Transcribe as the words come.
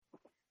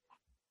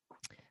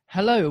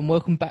Hello and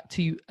welcome back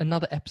to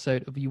another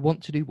episode of You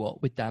Want to Do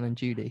What with Dan and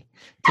Julie.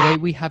 Today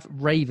we have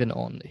Raven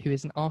on, who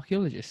is an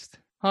archaeologist.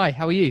 Hi,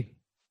 how are you?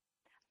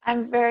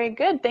 I'm very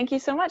good. Thank you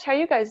so much. How are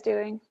you guys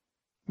doing?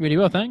 Really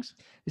well, thanks.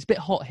 It's a bit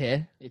hot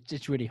here.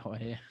 It's really hot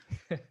here.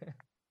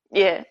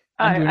 Yeah.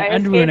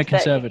 And we're in a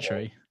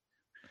conservatory.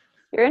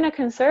 You're in a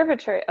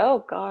conservatory.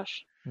 Oh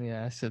gosh.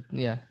 Yeah, so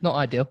not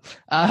ideal.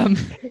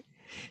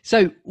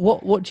 So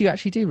what do you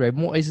actually do,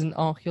 Raven? What is an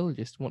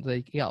archaeologist? What do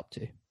they get up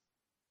to?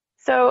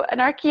 So an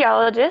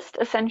archaeologist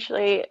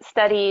essentially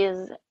studies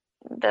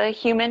the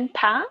human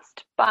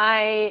past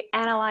by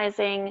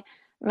analyzing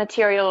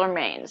material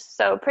remains.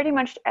 So pretty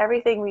much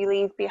everything we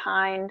leave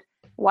behind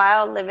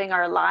while living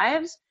our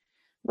lives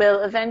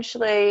will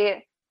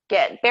eventually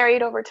get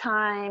buried over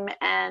time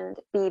and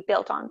be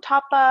built on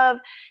top of.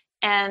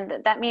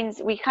 And that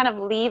means we kind of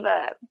leave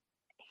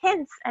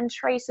hints and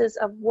traces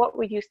of what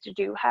we used to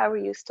do, how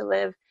we used to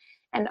live.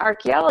 And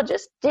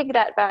archaeologists dig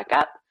that back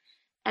up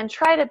and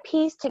try to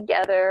piece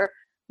together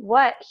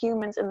what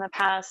humans in the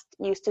past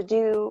used to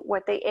do,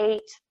 what they ate,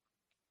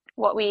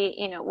 what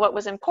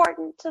was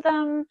important to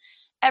them,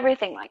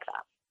 everything like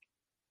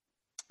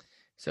that.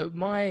 So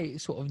my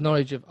sort of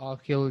knowledge of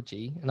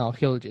archaeology and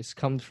archaeologists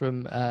comes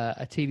from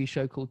a TV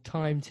show called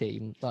Time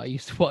Team that I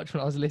used to watch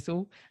when I was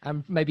little,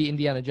 and maybe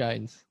Indiana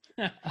Jones.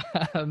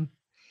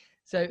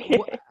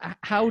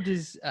 How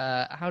does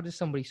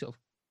somebody sort of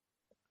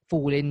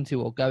fall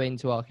into or go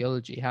into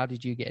archaeology? How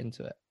did you get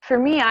into it? For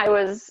me, I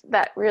was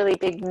that really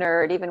big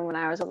nerd even when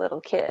I was a little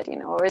kid,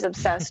 always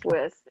obsessed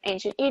with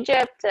ancient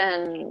Egypt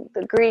and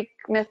the Greek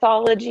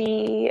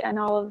mythology and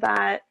all of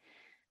that.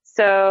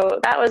 So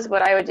that was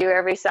what I would do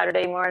every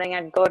Saturday morning.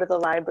 I'd go to the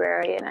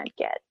library and I'd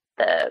get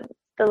the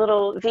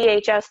little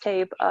VHS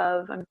tape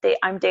of,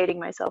 I'm dating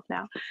myself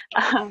now.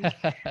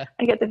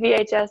 I get the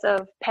VHS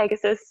of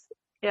Pegasus,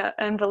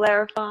 and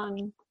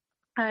Bellerophon.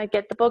 I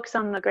get the books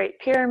on the Great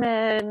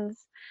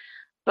Pyramids.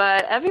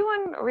 But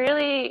everyone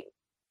really,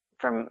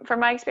 from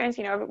my experience,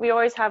 we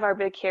always have our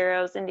big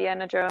heroes,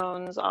 Indiana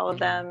Jones, all of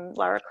them,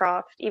 Lara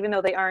Croft, even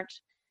though they aren't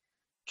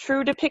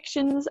true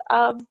depictions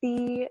of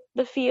the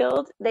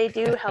field, they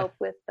do help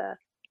with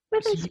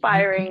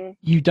inspiring.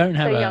 You don't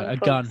have a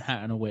gun,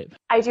 hat, and a whip.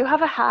 I do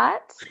have a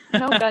hat,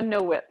 no gun,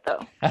 no whip,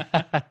 though.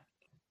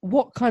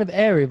 What kind of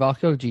area of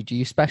archaeology do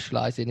you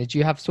specialize in? Do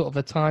you have sort of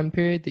a time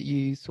period that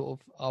you sort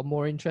of are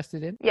more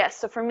interested in? Yes,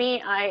 so for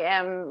me, I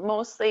am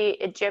mostly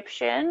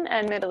Egyptian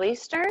and Middle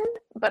Eastern,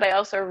 but I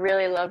also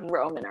really love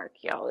Roman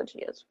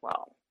archaeology as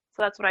well.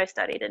 So that's what I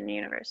studied in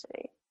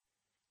university.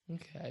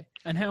 Okay.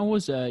 And how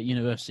was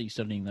university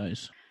studying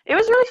those? It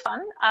was really fun.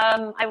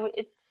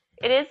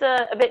 It is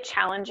a bit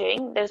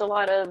challenging. There's a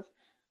lot of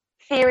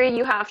theory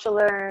you have to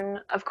learn.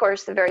 Of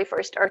course, the very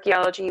first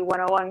Archaeology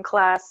 101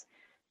 class,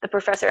 the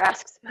professor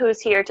asks,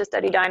 who's here to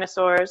study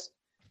dinosaurs?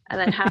 And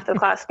then half the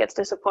class gets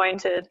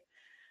disappointed.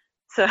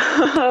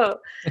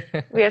 So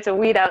we have to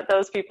weed out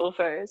those people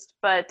first.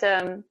 But,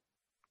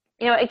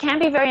 it can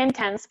be very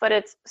intense, but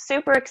it's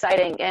super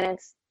exciting. And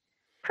it's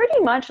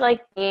pretty much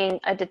like being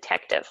a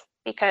detective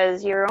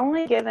because you're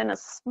only given a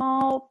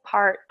small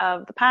part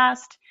of the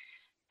past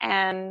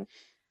and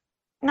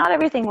not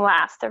everything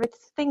lasts.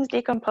 Everything's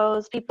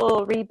decompose,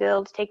 people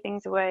rebuild, take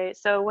things away.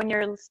 So when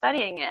you're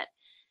studying it,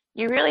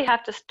 you really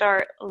have to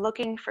start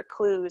looking for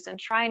clues and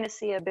trying to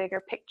see a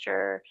bigger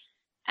picture.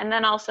 And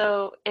then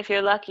also, if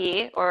you're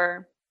lucky,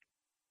 or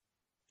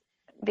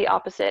the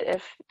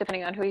opposite,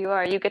 depending on who you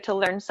are, you get to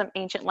learn some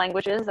ancient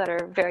languages that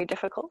are very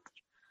difficult.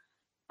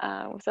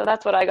 So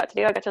that's what I got to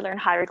do. I got to learn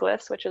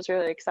hieroglyphs, which was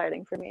really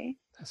exciting for me.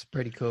 That's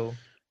pretty cool.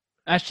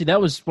 Actually, that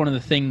was one of the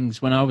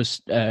things when I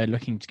was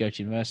looking to go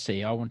to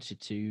university. I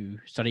wanted to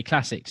study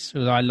classics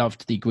because I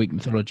loved the Greek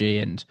mythology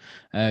and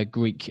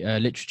Greek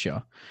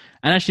literature.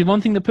 And actually, one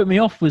thing that put me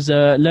off was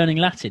learning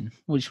Latin,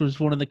 which was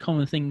one of the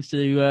common things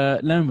to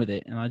learn with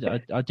it. And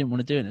I didn't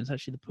want to do it. It was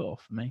actually the put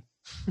off for me.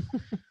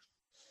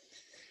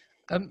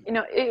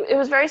 It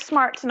was very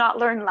smart to not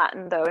learn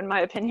Latin, though, in my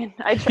opinion.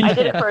 I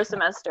did it for a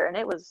semester, and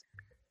it was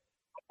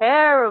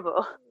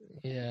terrible.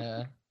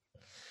 Yeah.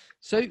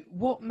 So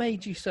what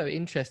made you so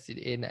interested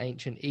in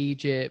ancient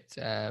Egypt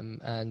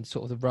and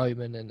sort of the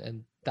Roman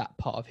and that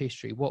part of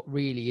history? What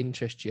really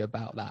interests you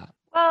about that?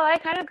 Well, I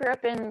kind of grew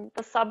up in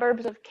the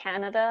suburbs of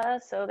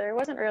Canada, so there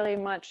wasn't really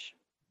much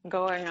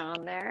going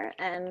on there.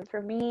 And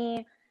for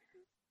me,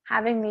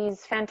 having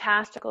these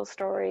fantastical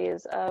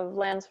stories of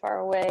lands far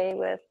away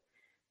with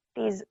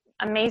these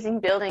amazing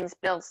buildings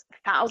built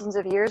thousands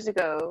of years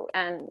ago,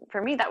 and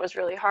for me, that was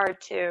really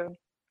hard to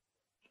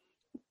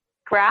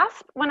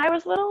grasp when I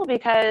was little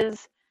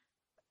because,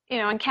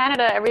 in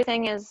Canada,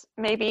 everything is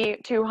maybe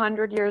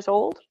 200 years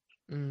old.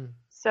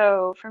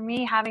 So for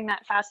me, having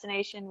that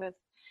fascination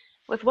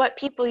with what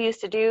people used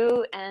to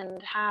do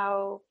and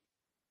how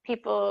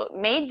people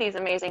made these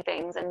amazing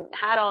things and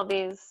had all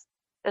this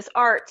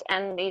art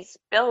and these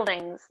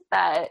buildings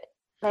that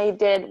they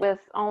did with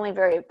only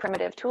very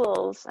primitive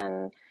tools,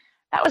 and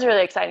that was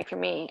really exciting for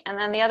me. And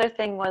then the other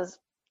thing was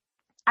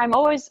I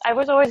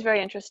was always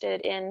very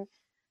interested in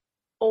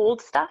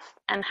old stuff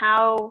and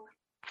how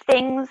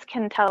things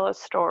can tell a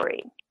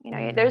story. You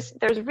know, there's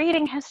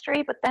reading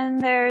history, but then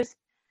there's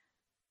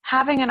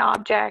having an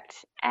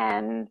object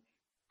and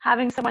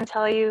having someone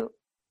tell you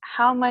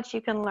how much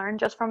you can learn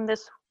just from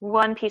this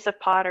one piece of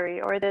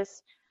pottery or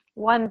this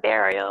one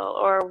burial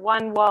or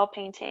one wall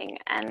painting,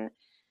 and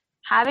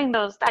having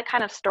that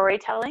kind of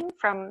storytelling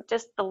from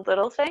just the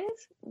little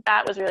things,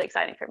 that was really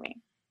exciting for me.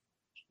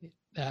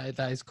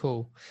 That is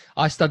cool.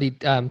 I studied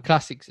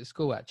classics at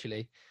school,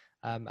 actually,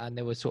 and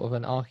there was sort of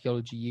an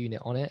archaeology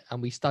unit on it,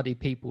 and we studied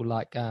people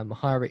like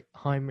Heinrich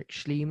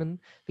Schliemann,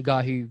 the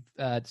guy who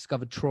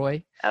discovered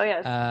Troy. Oh,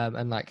 yes.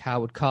 And like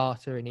Howard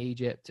Carter in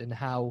Egypt, and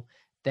how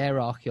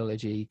their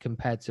archaeology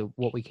compared to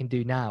what we can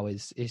do now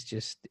is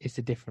just, it's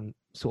a different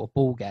sort of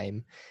ball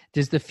game.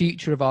 Does the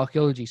future of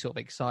archaeology sort of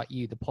excite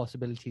you, the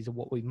possibilities of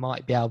what we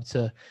might be able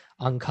to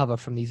uncover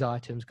from these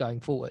items going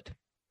forward?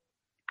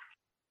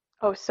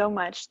 Oh, so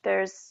much.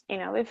 There's, you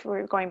know, if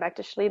we're going back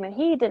to Schliemann,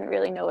 he didn't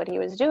really know what he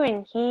was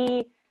doing.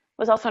 He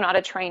was also not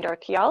a trained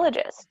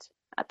archaeologist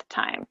at the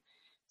time.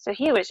 So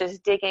he was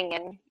just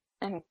digging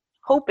and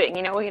hoping,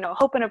 you know,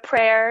 hoping a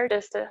prayer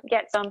just to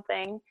get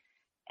something.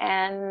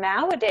 And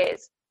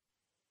nowadays,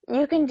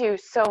 you can do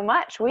so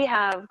much. We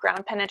have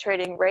ground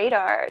penetrating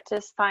radar to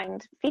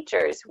find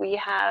features. We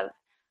have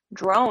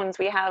drones.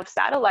 We have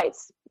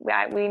satellites.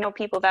 We know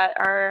people that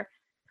are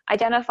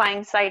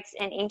identifying sites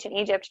in ancient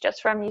Egypt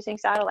just from using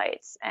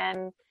satellites.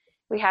 And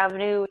we have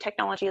new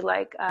technology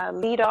like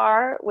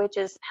LIDAR, which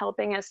is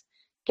helping us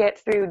get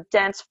through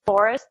dense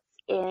forests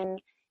in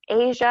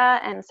Asia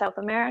and South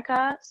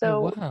America.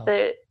 So wow.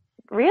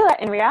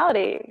 In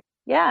reality,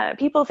 yeah,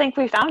 people think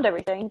we found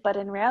everything, but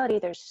in reality,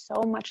 there's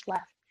so much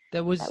left.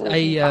 There was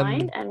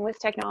and with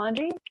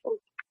technology.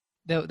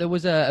 There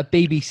was a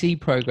BBC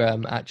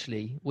program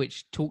actually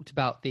which talked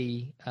about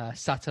the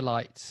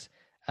satellites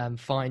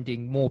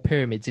finding more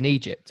pyramids in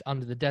Egypt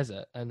under the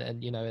desert,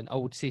 and you know, in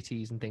old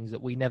cities and things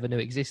that we never knew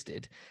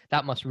existed.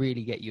 That must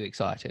really get you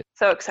excited.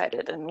 So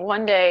excited. And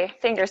one day,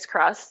 fingers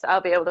crossed,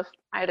 I'll be able to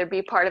either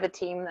be part of a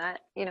team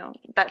that, you know,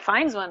 that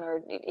finds one,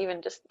 or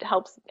even just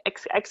helps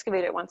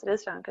excavate it once it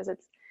is found, because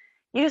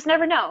you just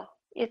never know.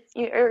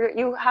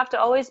 You have to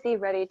always be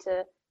ready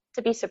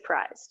to be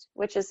surprised,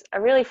 which is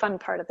a really fun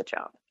part of the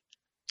job.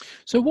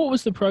 So what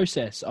was the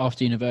process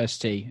after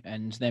university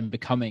and then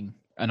becoming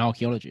an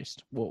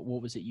archaeologist? What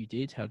was it you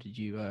did? How did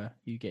you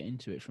get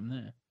into it from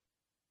there?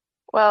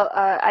 Well,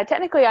 I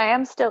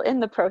am still in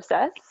the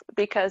process,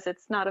 because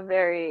it's not a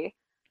very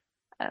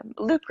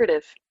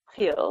lucrative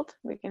field.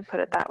 We can put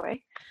it that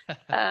way.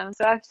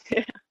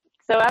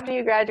 So after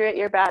you graduate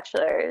your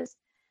bachelor's,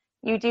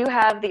 you do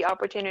have the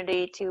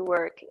opportunity to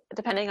work,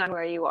 depending on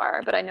where you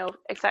are. But I know,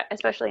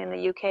 especially in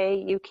the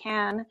UK, you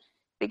can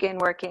begin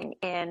working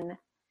in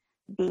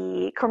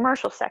the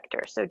commercial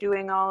sector. So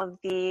doing all of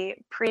the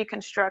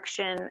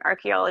pre-construction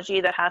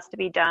archaeology that has to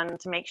be done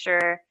to make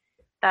sure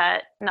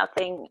that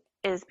nothing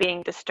is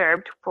being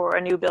disturbed for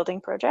a new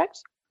building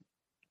project.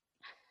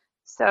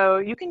 So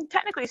you can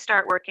technically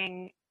start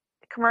working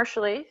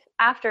commercially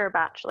after a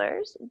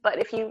bachelor's, but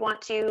if you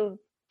want to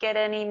get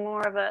any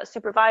more of a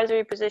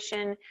supervisory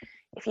position,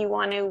 if you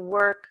want to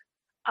work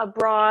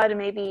abroad,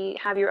 maybe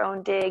have your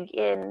own dig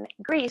in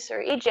Greece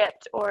or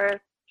Egypt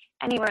or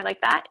anywhere like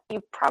that, you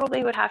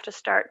probably would have to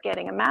start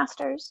getting a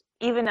master's,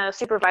 even a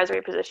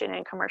supervisory position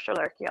in commercial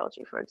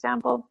archaeology, for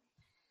example.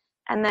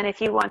 And then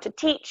if you want to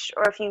teach,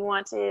 or if you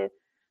want to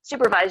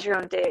supervise your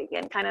own dig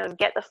and kind of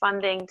get the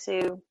funding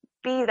to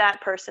be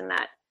that person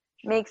that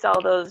makes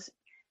all those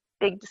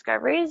big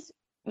discoveries,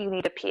 you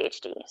need a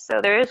PhD.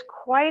 So there is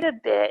quite a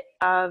bit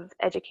of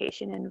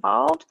education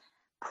involved,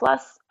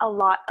 plus a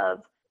lot of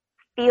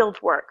field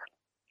work.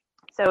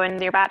 So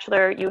in your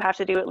bachelor, you have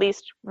to do at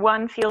least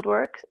one field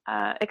work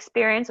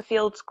experience, a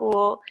field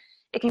school.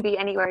 It can be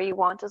anywhere you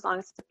want as long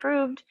as it's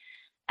approved.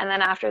 And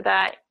then after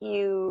that,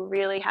 you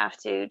really have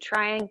to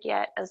try and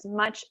get as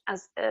much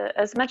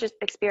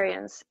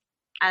experience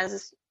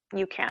as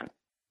you can.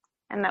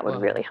 And that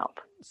would really help.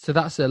 So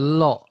that's a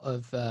lot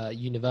of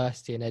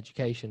university and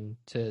education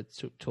to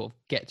sort of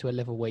get to a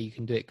level where you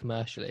can do it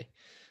commercially.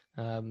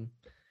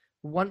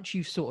 Once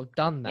you've sort of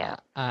done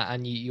that,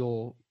 and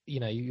you're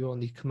on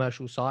these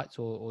commercial sites,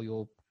 or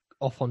you're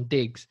off on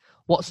digs,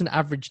 what's an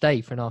average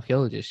day for an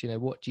archaeologist? You know,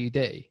 what do you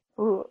do?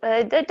 Ooh,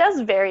 it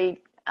does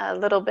vary a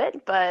little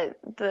bit, but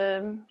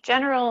the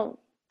general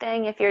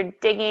thing, if you're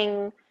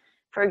digging,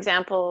 for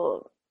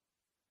example,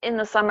 in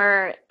the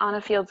summer on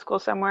a field school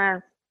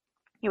somewhere,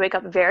 you wake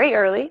up very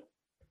early,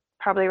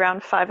 probably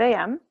around 5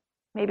 a.m.,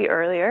 maybe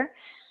earlier,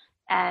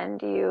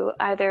 and you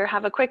either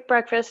have a quick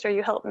breakfast or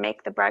you help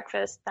make the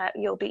breakfast that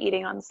you'll be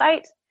eating on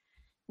site.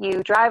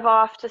 You drive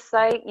off to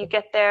site, you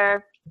get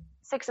there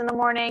 6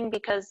 a.m.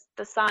 because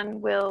the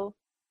sun will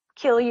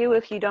kill you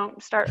if you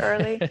don't start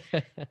early,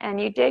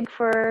 and you dig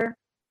for,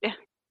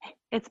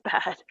 it's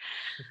bad.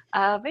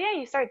 But yeah,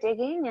 you start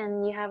digging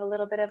and you have a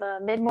little bit of a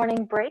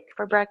mid-morning break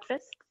for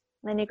breakfast,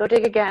 and then you go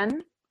dig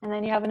again. And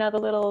then you have another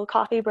little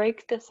coffee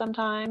break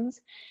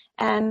sometimes.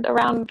 And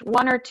around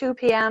 1 or 2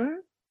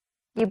 p.m.,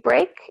 you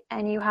break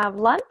and you have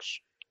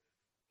lunch.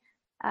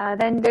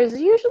 Then there's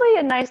usually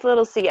a nice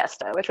little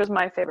siesta, which was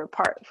my favorite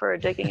part for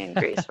digging in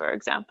Greece, for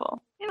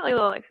example. Like a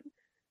little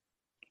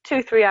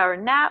 2-3 hour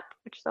nap,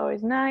 which is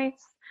always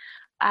nice.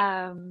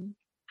 And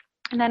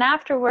then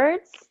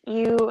afterwards,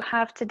 you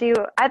have to do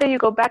either you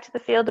go back to the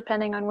field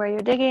depending on where you're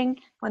digging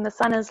when the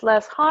sun is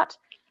less hot,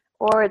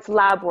 or it's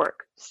lab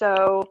work.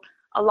 So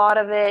a lot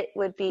of it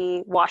would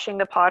be washing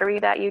the pottery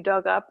that you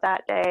dug up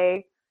that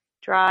day,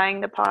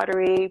 drying the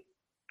pottery.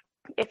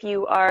 If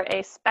you are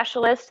a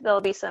specialist,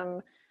 there'll be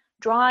some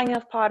drawing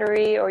of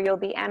pottery, or you'll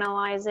be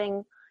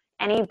analyzing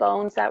any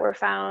bones that were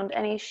found,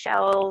 any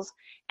shells,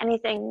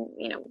 anything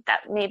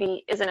that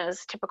maybe isn't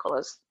as typical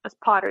as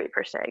pottery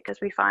per se,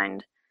 because we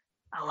find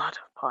a lot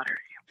of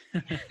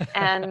pottery.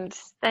 And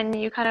then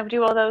you kind of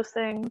do all those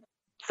things.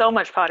 So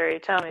much pottery,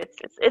 tell me.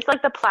 It's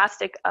like the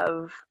plastic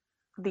of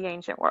the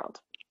ancient world.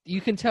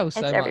 You can tell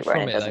so much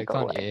from it though,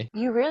 can't you?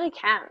 You really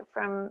can.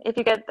 If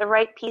you get the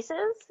right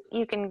pieces,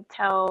 you can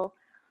tell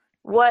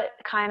what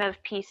kind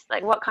of piece,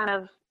 like what kind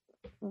of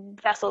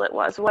vessel it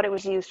was, what it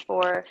was used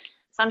for.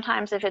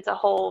 Sometimes if it's a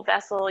whole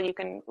vessel, you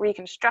can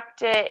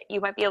reconstruct it.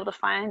 You might be able to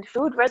find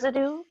food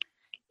residue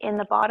in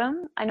the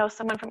bottom. I know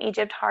someone from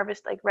Egypt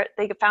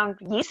they found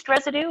yeast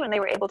residue, and they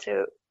were able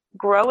to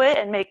grow it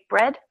and make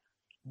bread.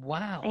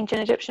 Wow.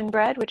 Ancient Egyptian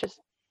bread, which is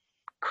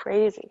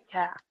crazy.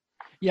 Yeah.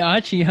 Yeah,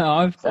 actually,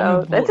 that's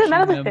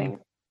another thing.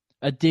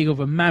 A dig of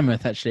a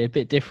mammoth, actually, a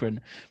bit different.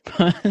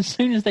 But as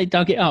soon as they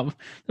dug it up,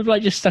 the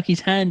just stuck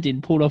his hand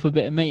in, pulled off a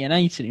bit of meat and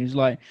ate it. He was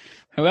like,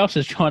 who else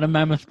has tried a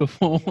mammoth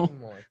before? Oh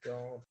my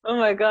god. Oh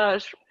my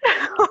gosh.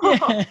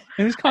 Yeah,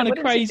 it was kind of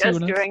crazy.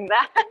 Doing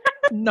that.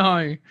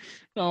 No,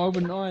 I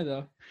wouldn't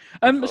either.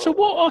 So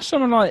what are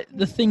some of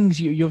the things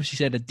you obviously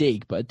said a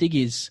dig, but a dig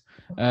is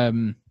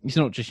it's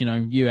not just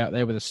you out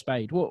there with a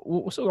spade.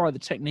 What sort of the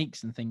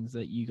techniques and things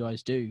that you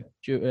guys do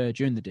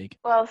during the dig?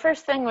 Well,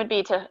 first thing would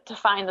be to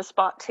find the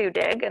spot to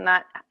dig, and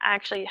that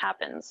actually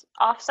happens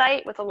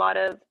off-site with a lot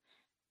of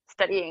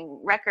studying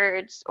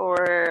records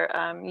or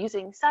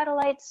using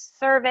satellites,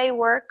 survey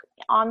work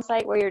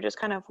on-site where you're just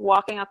kind of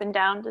walking up and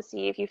down to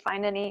see if you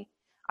find any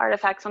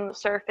artifacts on the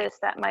surface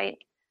that might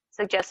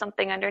suggest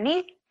something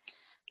underneath.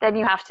 Then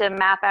you have to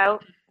map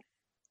out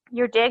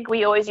your dig.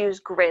 We always use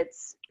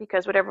grids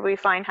because whatever we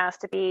find has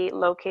to be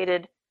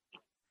located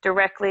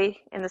directly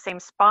in the same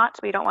spot.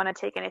 We don't want to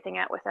take anything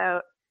out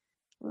without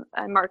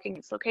marking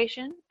its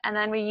location. And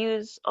then we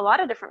use a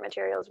lot of different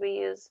materials. We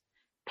use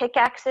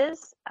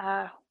pickaxes,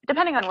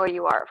 depending on where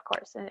you are, of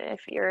course. And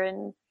if you're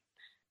in,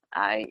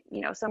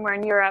 somewhere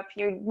in Europe,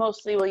 you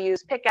mostly will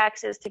use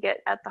pickaxes to get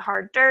at the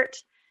hard dirt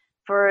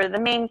for the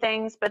main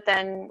things. But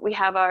then we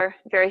have our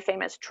very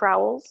famous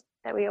trowels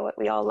that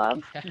we all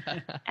love,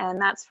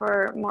 and that's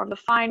for more of the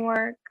fine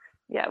work.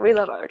 Yeah, we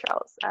love our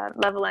trowels.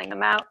 Leveling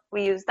them out,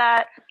 we use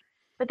that.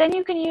 But then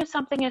you can use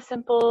something as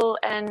simple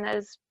and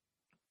as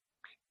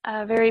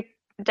very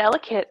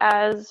delicate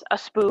as a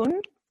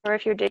spoon, or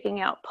if you're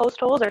digging out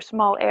post holes or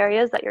small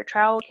areas that your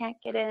trowel can't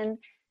get in.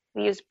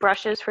 We use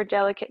brushes for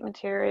delicate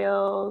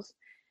materials.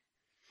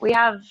 We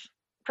have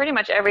pretty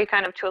much every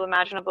kind of tool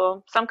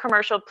imaginable. Some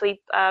commercial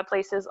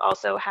places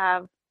also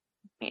have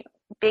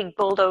big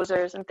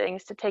bulldozers and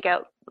things to take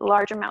out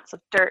large amounts of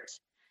dirt,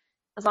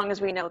 as long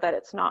as we know that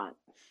it's not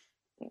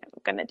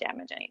going to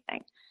damage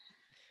anything.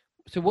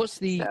 So what's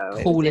the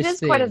coolest it is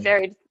quite a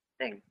varied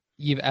thing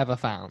you've ever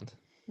found?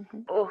 Mm-hmm.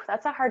 Oh,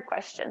 that's a hard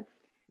question.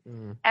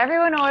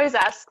 Everyone always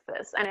asks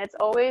this, and it's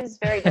always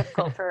very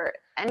difficult for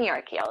any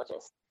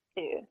archaeologist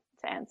to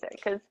answer,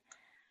 because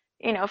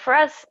for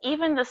us,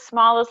 even the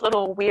smallest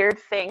little weird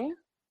thing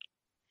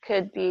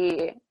could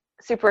be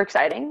super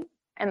exciting.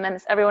 And then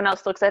everyone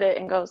else looks at it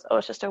and goes, oh,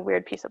 it's just a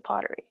weird piece of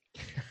pottery.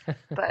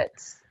 But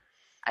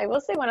I will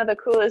say one of the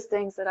coolest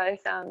things that I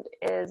found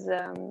is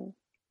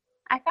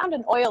I found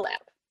an oil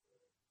lamp.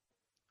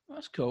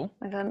 That's cool.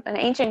 An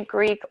ancient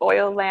Greek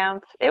oil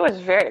lamp. It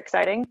was very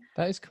exciting.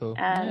 That is cool.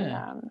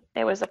 And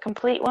it was a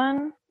complete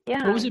one.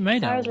 Yeah. What was it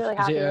made out of? I was really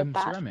happy with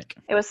that. Ceramic?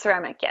 It was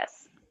ceramic,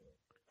 yes.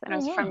 And it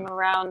was from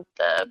around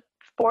the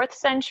 4th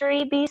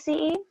century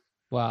BCE.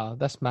 Wow,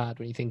 that's mad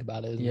when you think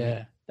about it, isn't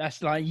it?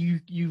 That's like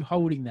you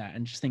holding that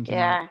and just thinking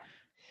that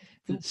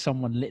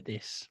someone lit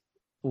this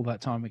all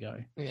that time ago.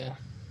 Yeah.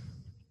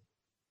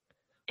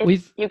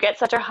 You get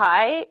such a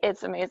high,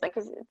 it's amazing,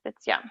 because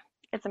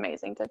it's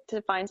amazing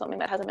to find something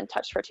that hasn't been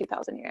touched for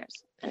 2,000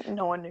 years and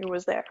no one knew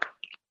was there.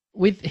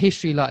 With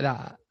history like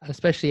that,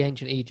 especially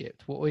ancient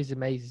Egypt, what always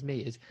amazes me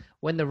is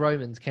when the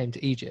Romans came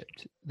to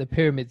Egypt, the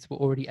pyramids were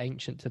already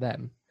ancient to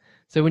them.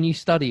 So when you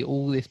study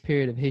all this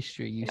period of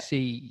history, you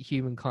see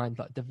humankind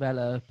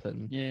develop,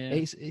 and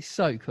it's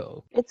so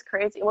cool. It's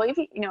crazy. Well,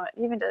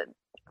 even to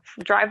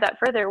drive that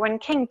further, when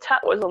King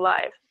Tut was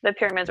alive, the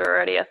pyramids were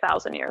already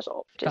 1,000 years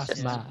old. That's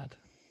just mad.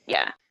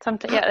 Yeah,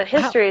 the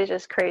history is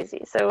just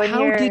crazy. So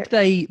how did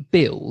they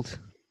build?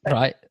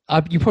 Right,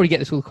 you probably get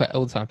this all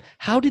the time.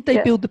 How did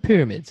they build the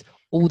pyramids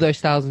all those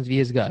thousands of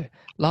years ago?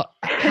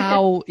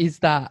 How is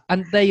that?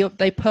 And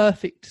they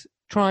perfect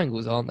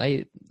triangles, aren't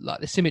they?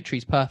 The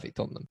symmetry's perfect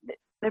on them.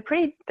 they're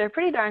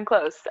pretty darn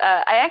close.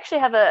 I actually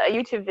have a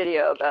YouTube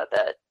video about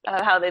that,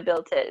 how they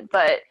built it,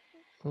 but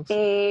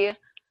Awesome.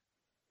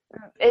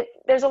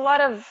 there's a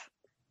lot of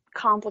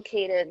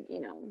complicated,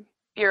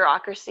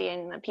 bureaucracy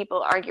and the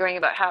people arguing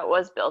about how it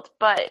was built,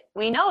 but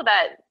we know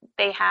that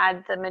they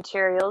had the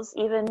materials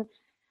even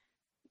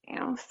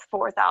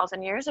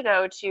 4,000 years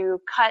ago to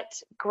cut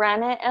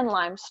granite and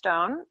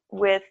limestone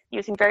with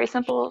using very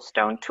simple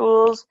stone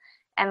tools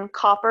and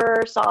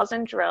copper saws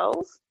and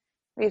drills.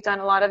 We've done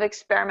a lot of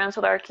experiments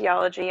with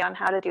archaeology on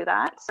how to do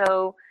that.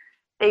 So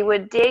they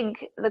would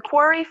dig the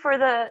quarry for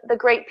the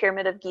Great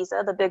Pyramid of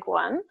Giza, the big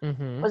one,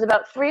 Mm-hmm. was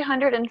about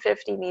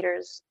 350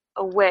 meters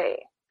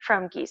away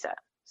from Giza.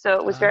 So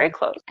it was very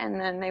close. And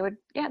then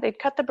they'd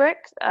cut the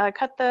bricks,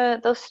 cut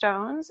those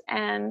stones,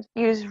 and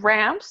use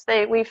ramps.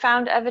 We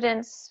found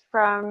evidence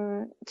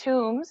from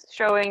tombs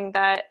showing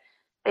that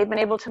they've been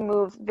able to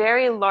move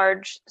very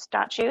large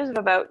statues of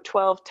about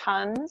 12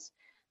 tons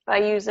by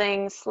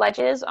using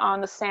sledges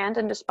on the sand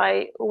and just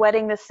by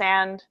wetting the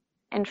sand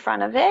in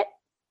front of it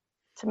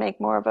to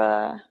make more of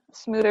a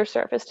smoother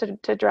surface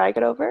to drag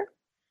it over.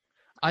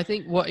 I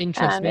think what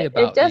interests And me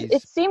about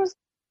it seems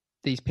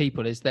these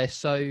people is they're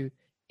so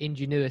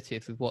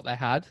ingenuitive with what they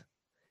had.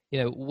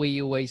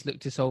 We always look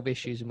to solve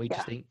issues and we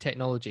just think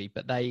technology,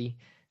 but they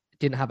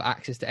didn't have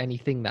access to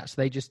anything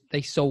so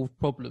they solved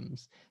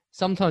problems,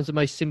 sometimes the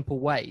most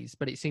simple ways,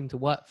 but it seemed to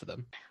work for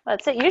them.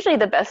 That's it. Usually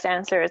the best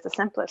answer is the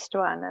simplest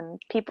one,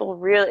 and people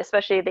really,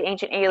 especially the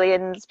ancient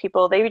aliens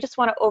people, they just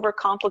want to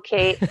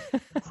overcomplicate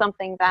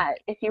something that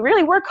if you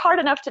really work hard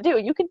enough to do,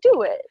 you can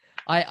do it.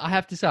 I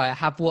have to say, I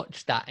have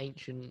watched that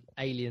Ancient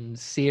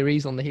Aliens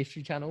series on the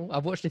History Channel.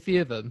 I've watched a few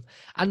of them,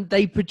 and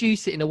they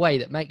produce it in a way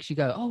that makes you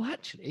go, oh,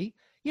 actually,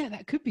 yeah,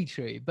 that could be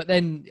true. But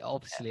then,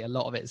 obviously, a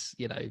lot of it's,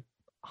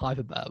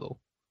 hyperbole.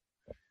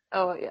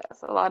 Oh,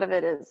 yes. A lot of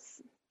it is.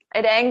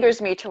 It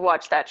angers me to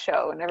watch that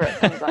show. Whenever it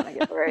comes on, I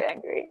get very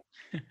angry.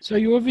 So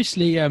you're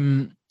obviously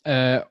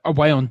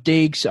away on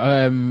digs.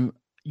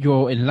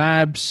 You're in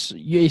labs.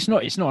 It's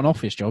not an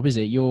office job, is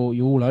it? You're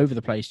all over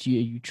the place. Do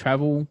you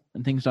travel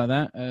and things like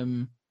that?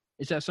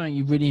 Is that something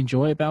you really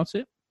enjoy about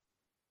it?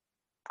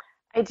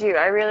 I do.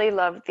 I really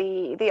love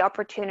the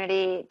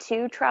opportunity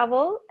to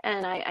travel,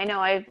 and I know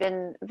I've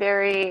been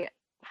very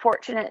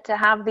fortunate to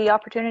have the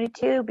opportunity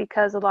to,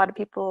 because a lot of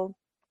people,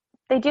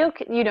 they do,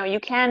 you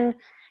can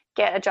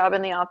get a job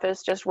in the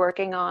office just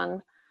working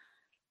on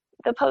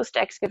the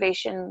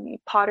post-excavation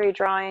pottery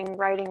drawing,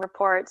 writing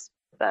reports,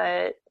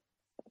 but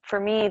for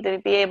me to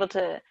be able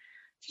to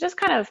just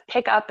kind of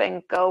pick up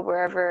and go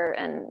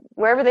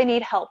wherever they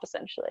need help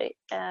essentially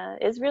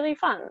is really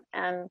fun.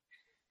 And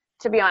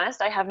to be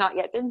honest, I have not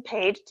yet been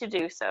paid to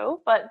do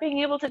so, but being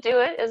able to do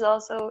it is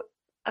also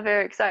a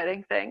very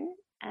exciting thing,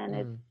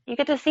 and you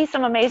get to see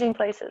some amazing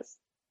places.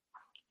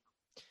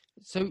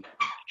 So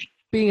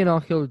being an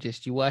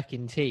archaeologist, you work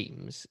in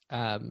teams,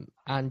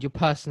 and your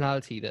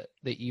personality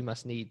that you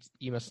must need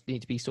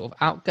to be sort of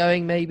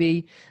outgoing,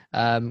 maybe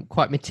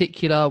quite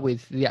meticulous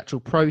with the actual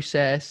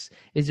process.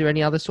 Is there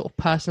any other sort of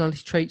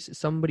personality traits that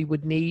somebody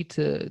would need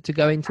to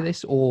go into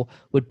this, or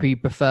would be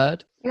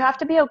preferred? You have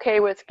to be okay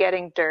with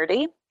getting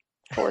dirty,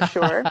 for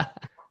sure.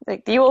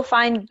 Like, you will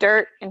find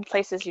dirt in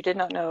places you did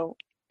not know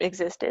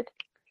existed.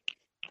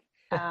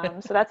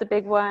 So that's a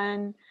big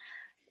one.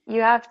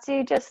 You have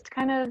to just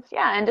kind of,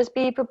 and just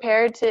be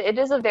prepared it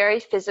is a very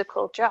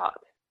physical job.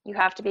 You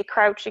have to be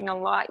crouching a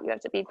lot. You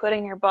have to be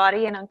putting your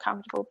body in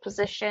uncomfortable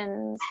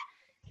positions.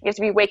 You have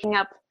to be waking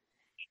up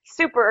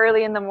super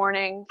early in the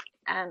morning,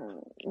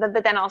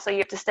 but then also you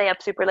have to stay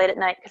up super late at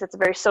night because it's a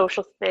very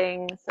social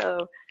thing.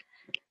 So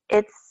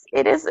it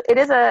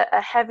is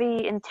a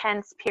heavy,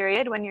 intense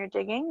period when you're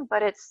digging,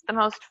 but it's the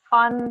most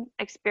fun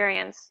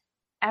experience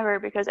ever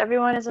because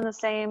everyone is in the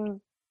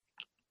same.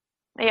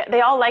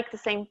 They all like the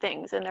same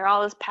things, and they're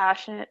all as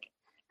passionate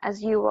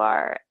as you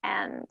are,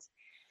 and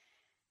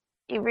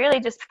you really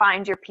just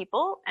find your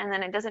people, and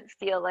then it doesn't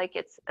feel like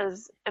it's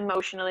as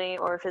emotionally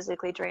or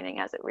physically draining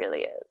as it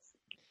really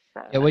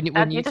is. So when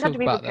you just talk have to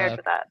be about prepared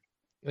for that.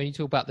 When you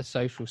talk about the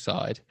social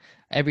side,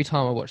 every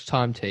time I watch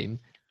Time Team,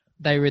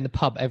 they were in the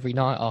pub every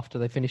night after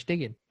they finished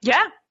digging.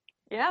 Yeah,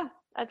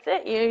 that's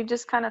it. You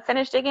just kind of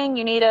finish digging.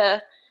 You need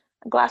a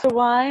glass of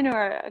wine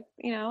or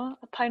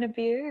a pint of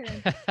beer.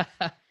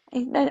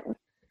 And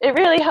it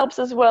really helps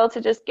as well to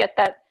just get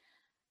that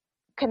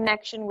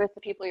connection with the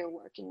people you're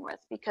working with,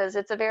 because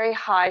it's a very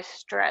high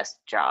stress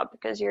job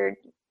because you're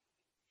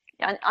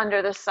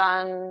under the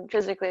sun,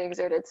 physically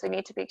exerted. So you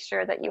need to make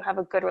sure that you have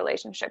a good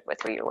relationship with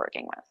who you're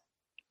working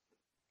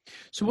with.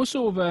 So what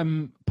sort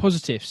of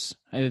positives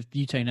have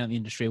you taken out of the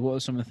industry? What are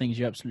some of the things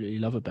you absolutely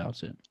love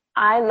about it?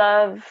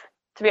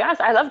 To be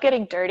honest, I love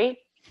getting dirty.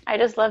 I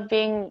just love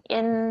being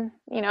in,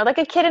 like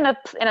a kid in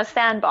a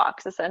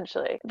sandbox,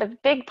 essentially. The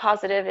big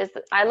positive is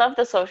that I love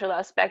the social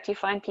aspect. You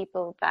find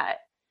people that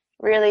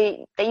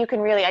you can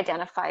really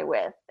identify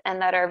with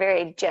and that are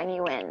very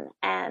genuine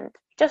and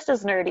just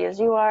as nerdy as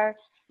you are.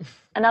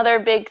 Another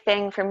big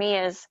thing for me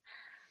is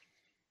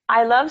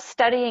I love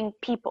studying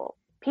people.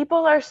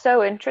 People are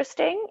so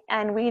interesting,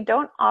 and we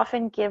don't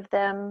often give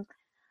them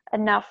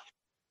enough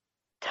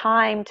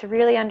time to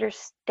really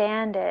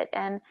understand it.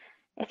 And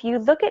if you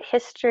look at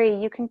history,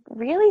 you can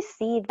really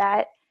see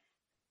that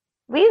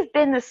we've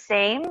been the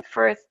same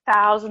for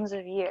thousands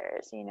of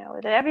years,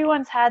 that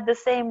everyone's had the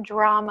same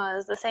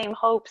dramas, the same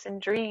hopes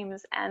and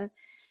dreams, and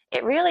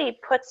it really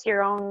puts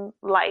your own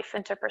life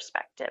into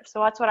perspective. So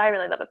that's what I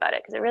really love about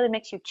it, because it really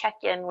makes you check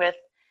in with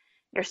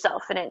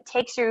yourself, and it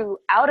takes you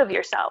out of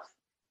yourself.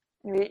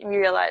 You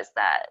realize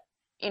that,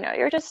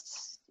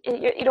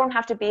 you don't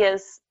have to be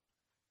as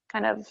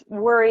kind of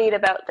worried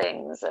about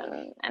things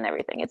and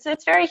everything.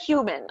 It's very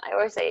human. I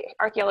always say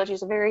archaeology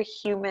is a very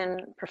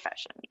human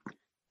profession.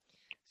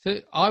 So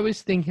I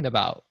was thinking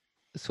about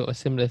sort of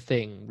similar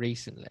thing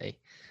recently.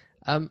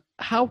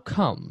 How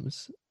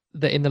comes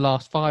that in the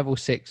last 5 or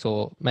 6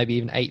 or maybe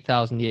even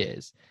 8,000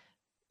 years,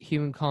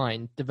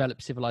 humankind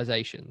developed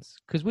civilizations?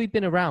 Because we've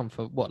been around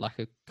for like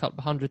a couple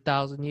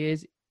 100,000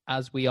 years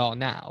as we are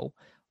now.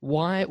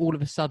 Why all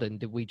of a sudden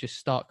did we just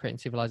start creating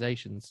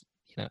civilizations,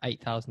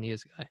 8,000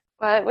 years ago?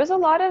 Well, it was a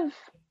lot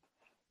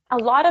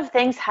of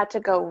things had to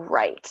go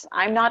right.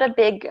 I'm not a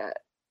big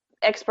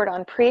expert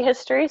on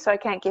prehistory, so I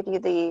can't give you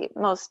the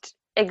most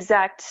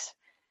exact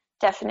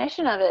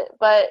definition of it.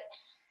 But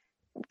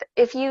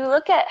if you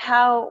look at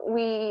how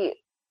we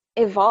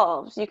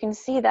evolved, you can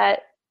see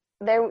that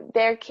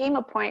there came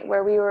a point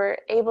where we were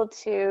able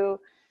to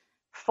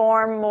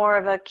form more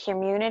of a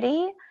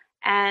community,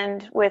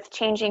 and with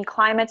changing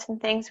climates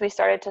and things, we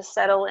started to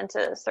settle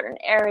into certain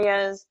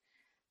areas.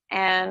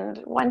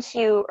 And once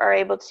you are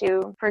able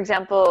to, for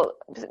example,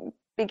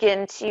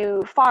 begin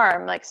to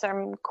farm, like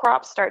some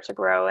crops start to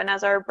grow, and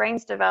as our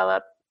brains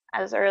develop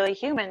as early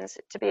humans,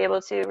 to be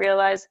able to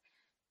realize,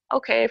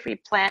 okay, if we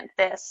plant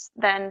this,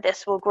 then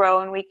this will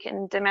grow and we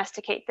can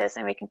domesticate this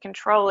and we can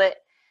control it,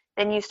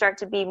 then you start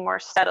to be more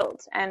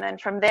settled. And then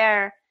from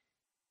there,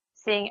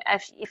 seeing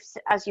if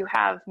as you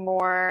have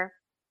more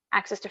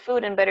access to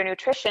food and better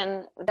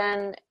nutrition,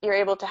 then you're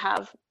able to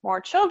have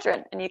more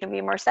children and you can be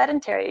more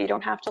sedentary. You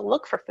don't have to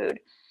look for food,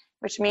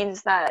 which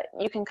means that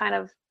you can kind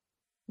of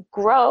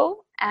grow,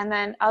 and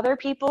then other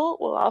people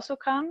will also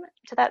come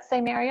to that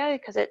same area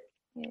because it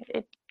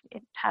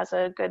has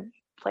a good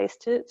place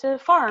to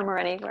farm or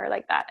anywhere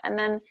like that. And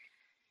then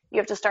you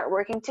have to start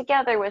working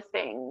together with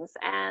things,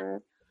 and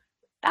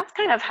that's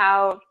kind of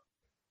how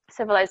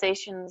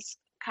civilizations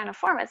kind of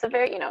form. It's a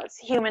very, it's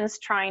humans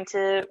trying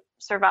to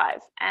survive,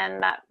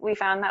 and that we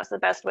found that's the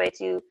best way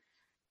to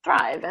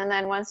thrive. And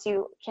then once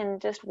you can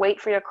just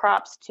wait for your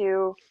crops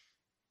to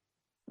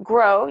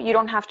grow, you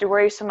don't have to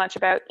worry so much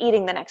about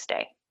eating the next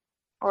day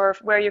or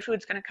where your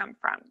food's going to come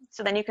from.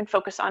 So then you can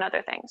focus on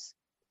other things.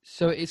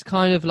 So it's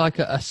kind of like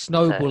a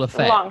snowball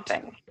effect. A long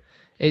thing.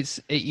 It's,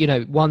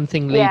 one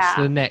thing leads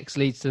to the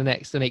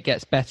next, and it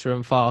gets better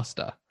and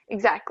faster.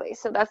 Exactly.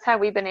 So that's how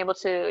we've been able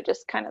to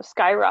just kind of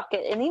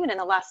skyrocket. And even in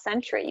the last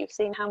century, you've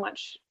seen how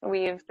much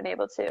we've been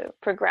able to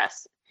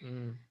progress.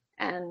 Mm.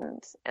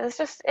 And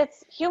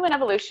it's human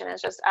evolution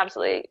is just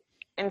absolutely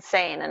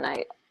insane. And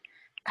I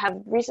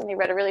have recently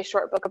read a really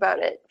short book about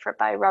it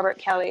by Robert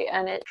Kelly.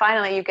 And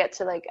finally you get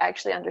to like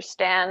actually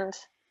understand,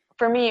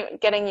 for me,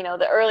 getting,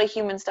 the early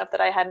human stuff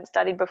that I hadn't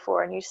studied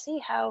before. And you see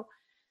how,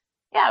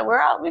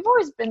 we've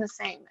always been the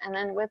same. And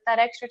then with that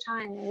extra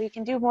time, we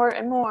can do more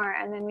and more,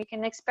 and then we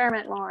can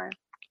experiment more.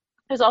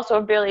 There's also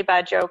a really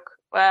bad joke,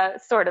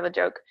 sort of a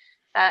joke,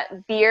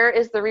 that beer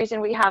is the reason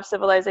we have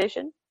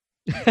civilization.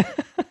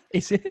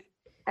 Is it?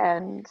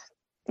 And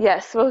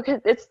yes, well,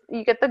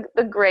 you get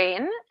the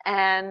grain,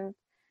 and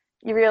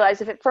you realize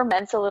if it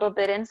ferments a little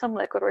bit in some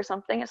liquid or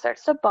something, it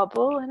starts to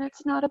bubble, and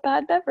it's not a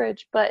bad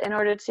beverage. But in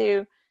order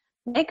to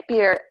make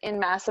beer in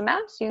mass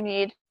amounts, you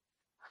need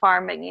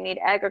farming, you need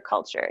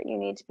agriculture, you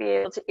need to be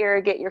able to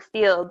irrigate your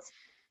fields,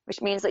 which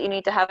means that you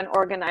need to have an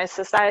organized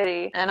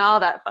society and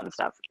all that fun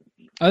stuff.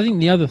 I think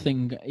the other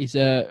thing is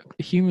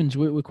humans,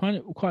 we're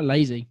quite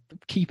lazy.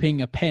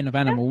 Keeping a pen of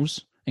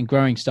animals and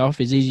growing stuff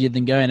is easier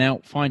than going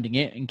out, finding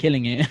it and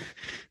killing it.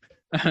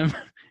 In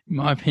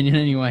my opinion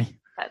anyway.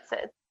 That's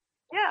it.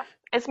 Yeah.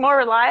 It's more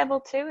reliable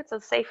too. It's a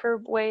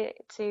safer way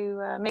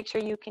to make sure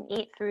you can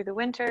eat through the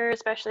winter,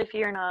 especially if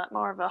you're in a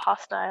more of a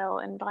hostile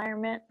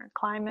environment or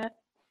climate.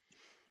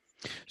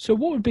 So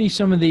what would be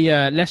some of the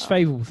less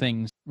favorable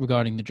things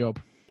regarding the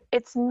job?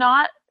 It's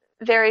not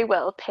very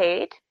well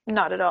paid,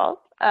 not at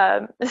all,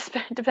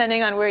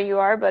 depending on where you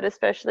are, but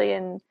especially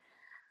in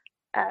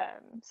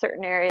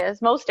certain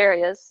areas, most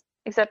areas,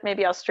 except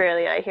maybe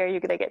Australia. I hear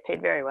they get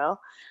paid very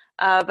well,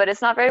 but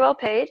it's not very well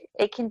paid.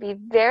 It can be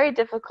very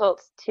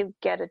difficult to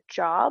get a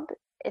job,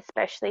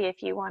 especially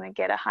if you want to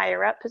get a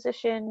higher up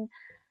position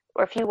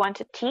or if you want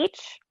to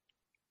teach.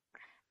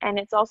 And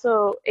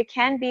it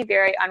can be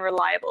very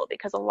unreliable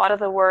because a lot of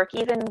the work,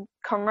 even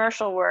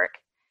commercial work,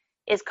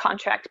 is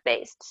contract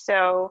based.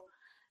 So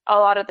a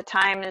lot of the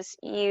times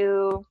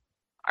you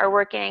are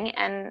working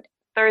and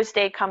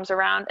Thursday comes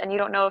around and you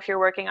don't know if you're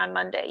working on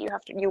Monday.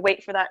 You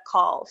wait for that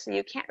call. So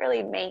you can't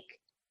really make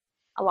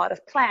a lot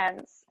of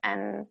plans,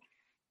 and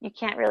you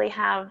can't really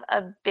have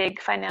a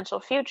big financial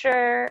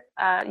future.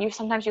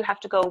 Sometimes you have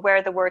to go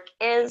where the work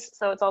is.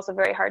 So it's also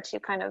very hard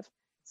to kind of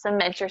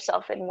cement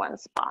yourself in one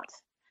spot.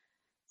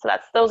 So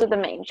those are the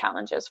main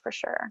challenges for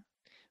sure.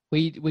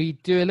 We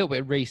do a little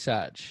bit of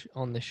research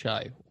on the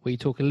show. We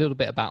talk a little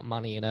bit about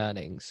money and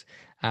earnings.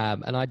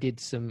 And I did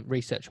some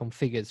research on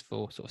figures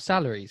for sort of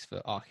salaries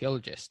for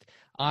archaeologists.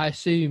 I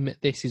assume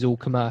this is all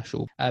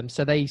commercial.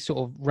 So they sort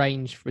of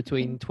range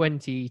between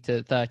 20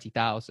 to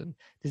 30,000.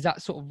 Does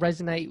that sort of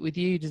resonate with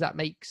you? Does that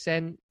make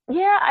sense?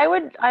 Yeah,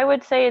 I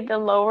would say the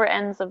lower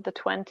ends of the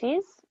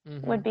 20s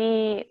would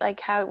be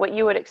like what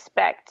you would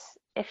expect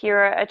if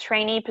you're a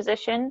trainee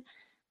position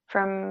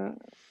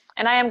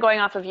and I am going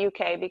off of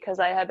UK because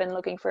I have been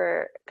looking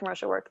for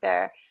commercial work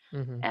there,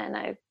 and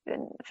I've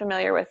been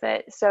familiar with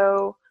it.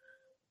 So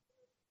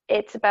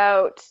it's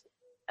about,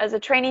 as a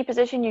trainee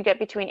position, you get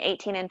between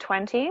 18 and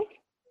 20.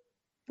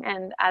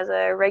 And as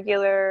a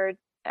regular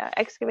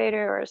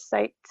excavator or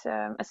site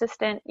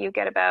assistant, you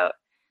get about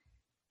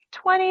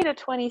 20 to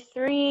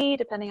 23,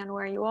 depending on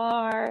where you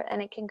are,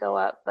 and it can go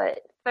up.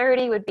 But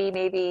 30 would be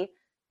maybe,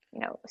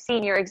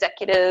 senior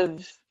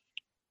executive,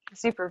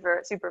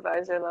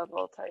 supervisor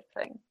level type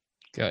thing.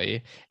 Got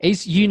you.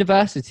 Is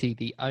university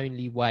the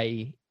only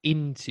way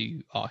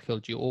into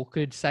archaeology, or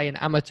could, say, an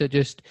amateur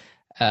just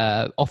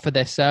offer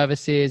their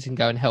services and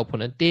go and help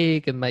on a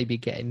dig and maybe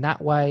get in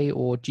that way,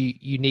 or do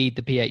you need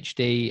the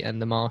PhD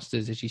and the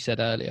masters, as you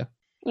said earlier?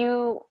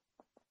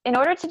 In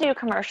order to do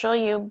commercial,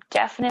 you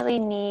definitely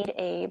need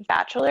a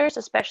bachelor's,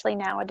 especially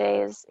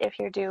nowadays if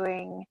you're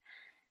doing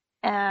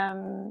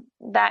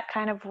that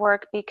kind of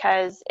work,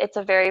 because it's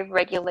a very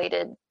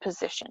regulated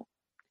position.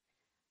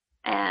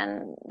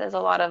 And there's a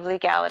lot of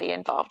legality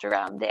involved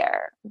around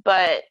there.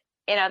 But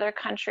in other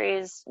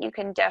countries, you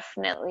can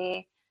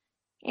definitely,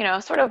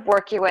 sort of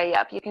work your way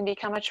up. You can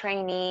become a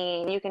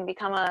trainee, you can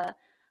become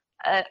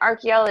an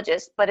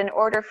archaeologist, but in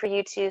order for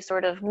you to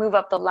sort of move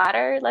up the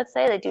ladder, let's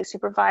say, they do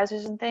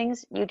supervisors and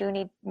things, you do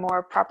need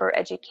more proper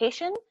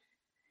education.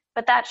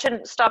 But that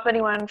shouldn't stop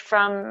anyone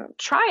from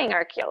trying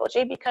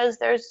archaeology, because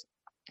there's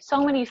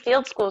so many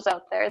field schools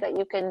out there that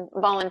you can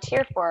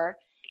volunteer for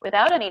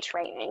without any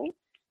training.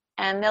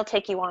 And they'll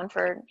take you on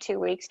for 2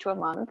 weeks to a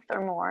month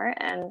or more,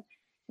 and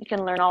you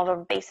can learn all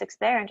the basics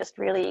there and just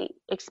really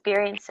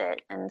experience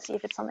it and see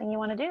if it's something you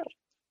want to do.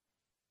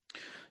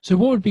 So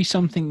what would be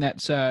something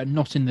that's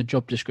not in the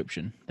job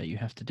description that you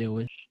have to deal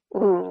with?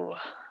 Ooh,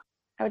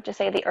 I would just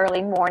say the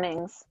early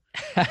mornings.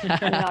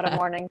 I'm not a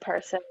morning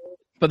person.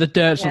 But the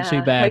dirt's not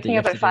too bad. Waking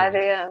up at 5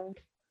 a.m.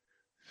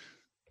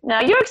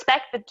 No, you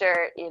expect the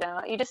dirt, you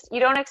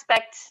don't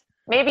expect,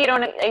 maybe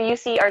you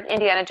see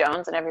Indiana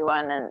Jones and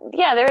everyone, and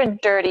yeah, they're in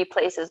dirty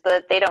places,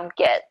 but they don't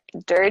get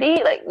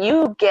dirty. Like,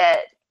 you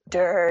get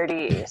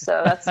dirty.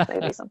 So that's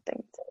maybe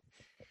something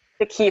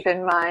to keep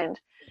in mind.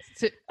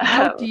 So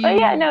how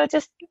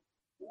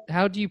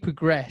do you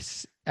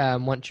progress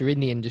once you're in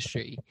the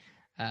industry?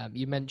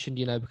 You mentioned,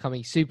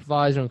 becoming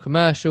supervisor on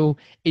commercial.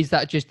 Is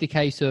that just a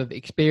case of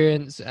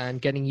experience and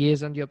getting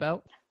years under your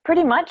belt?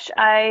 Pretty much.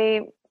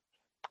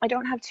 I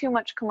don't have too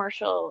much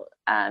commercial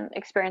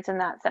experience in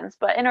that sense,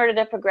 but in order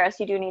to progress,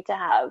 you do need to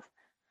have,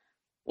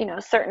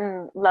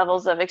 certain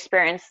levels of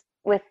experience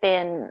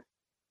within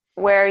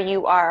where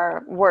you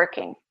are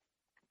working.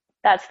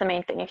 That's the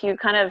main thing. If you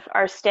kind of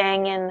are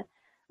staying in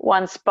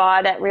one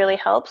spot, that really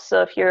helps.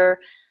 So if you're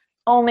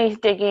only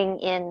digging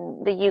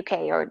in the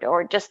UK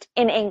or just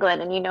in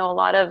England, and a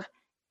lot of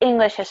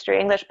English history,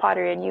 English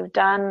pottery, and you've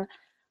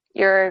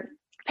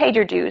paid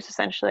your dues,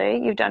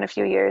 essentially, you've done a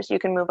few years, you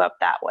can move up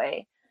that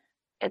way.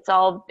 It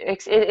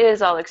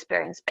is all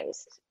experience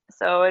based.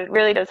 So it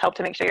really does help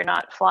to make sure you're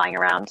not flying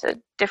around to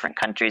different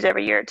countries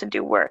every year to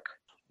do work.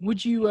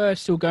 Would you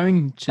still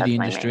going to the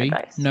industry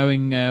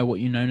knowing what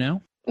you know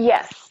now?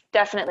 Yes,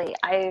 definitely.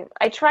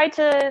 I tried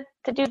to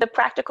do the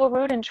practical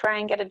route and try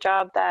and get a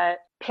job that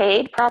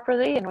paid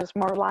properly and was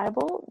more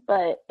reliable,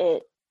 but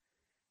it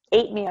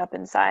ate me up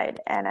inside,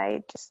 and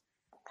I just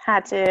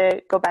had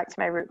to go back to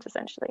my roots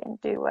essentially and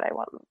do what I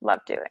love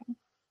doing.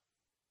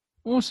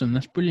 Awesome.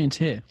 That's brilliant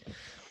to hear.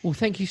 Well,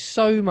 thank you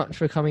so much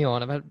for coming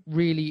on. I've had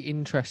really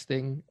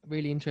interesting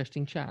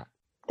chat.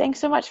 Thanks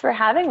so much for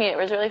having me. It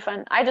was really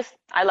fun. I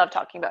love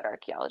talking about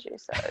archaeology,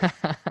 so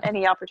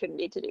any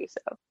opportunity to do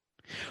so.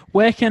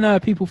 Where can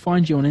people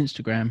find you on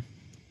Instagram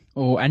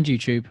and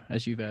YouTube,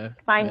 as you've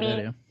find me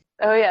earlier?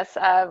 Oh yes,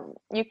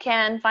 you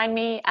can find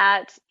me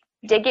at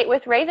Dig It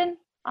with Raven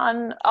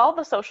on all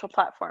the social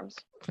platforms.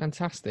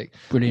 Fantastic.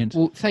 Brilliant.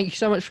 Well, thank you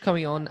so much for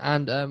coming on,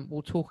 and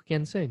we'll talk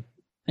again soon.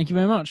 Thank you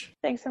very much.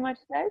 Thanks so much,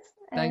 guys.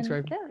 Thanks,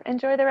 Raven. Yeah,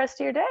 enjoy the rest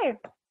of your day.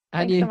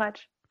 And Thanks so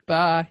much.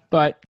 Bye.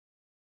 Bye.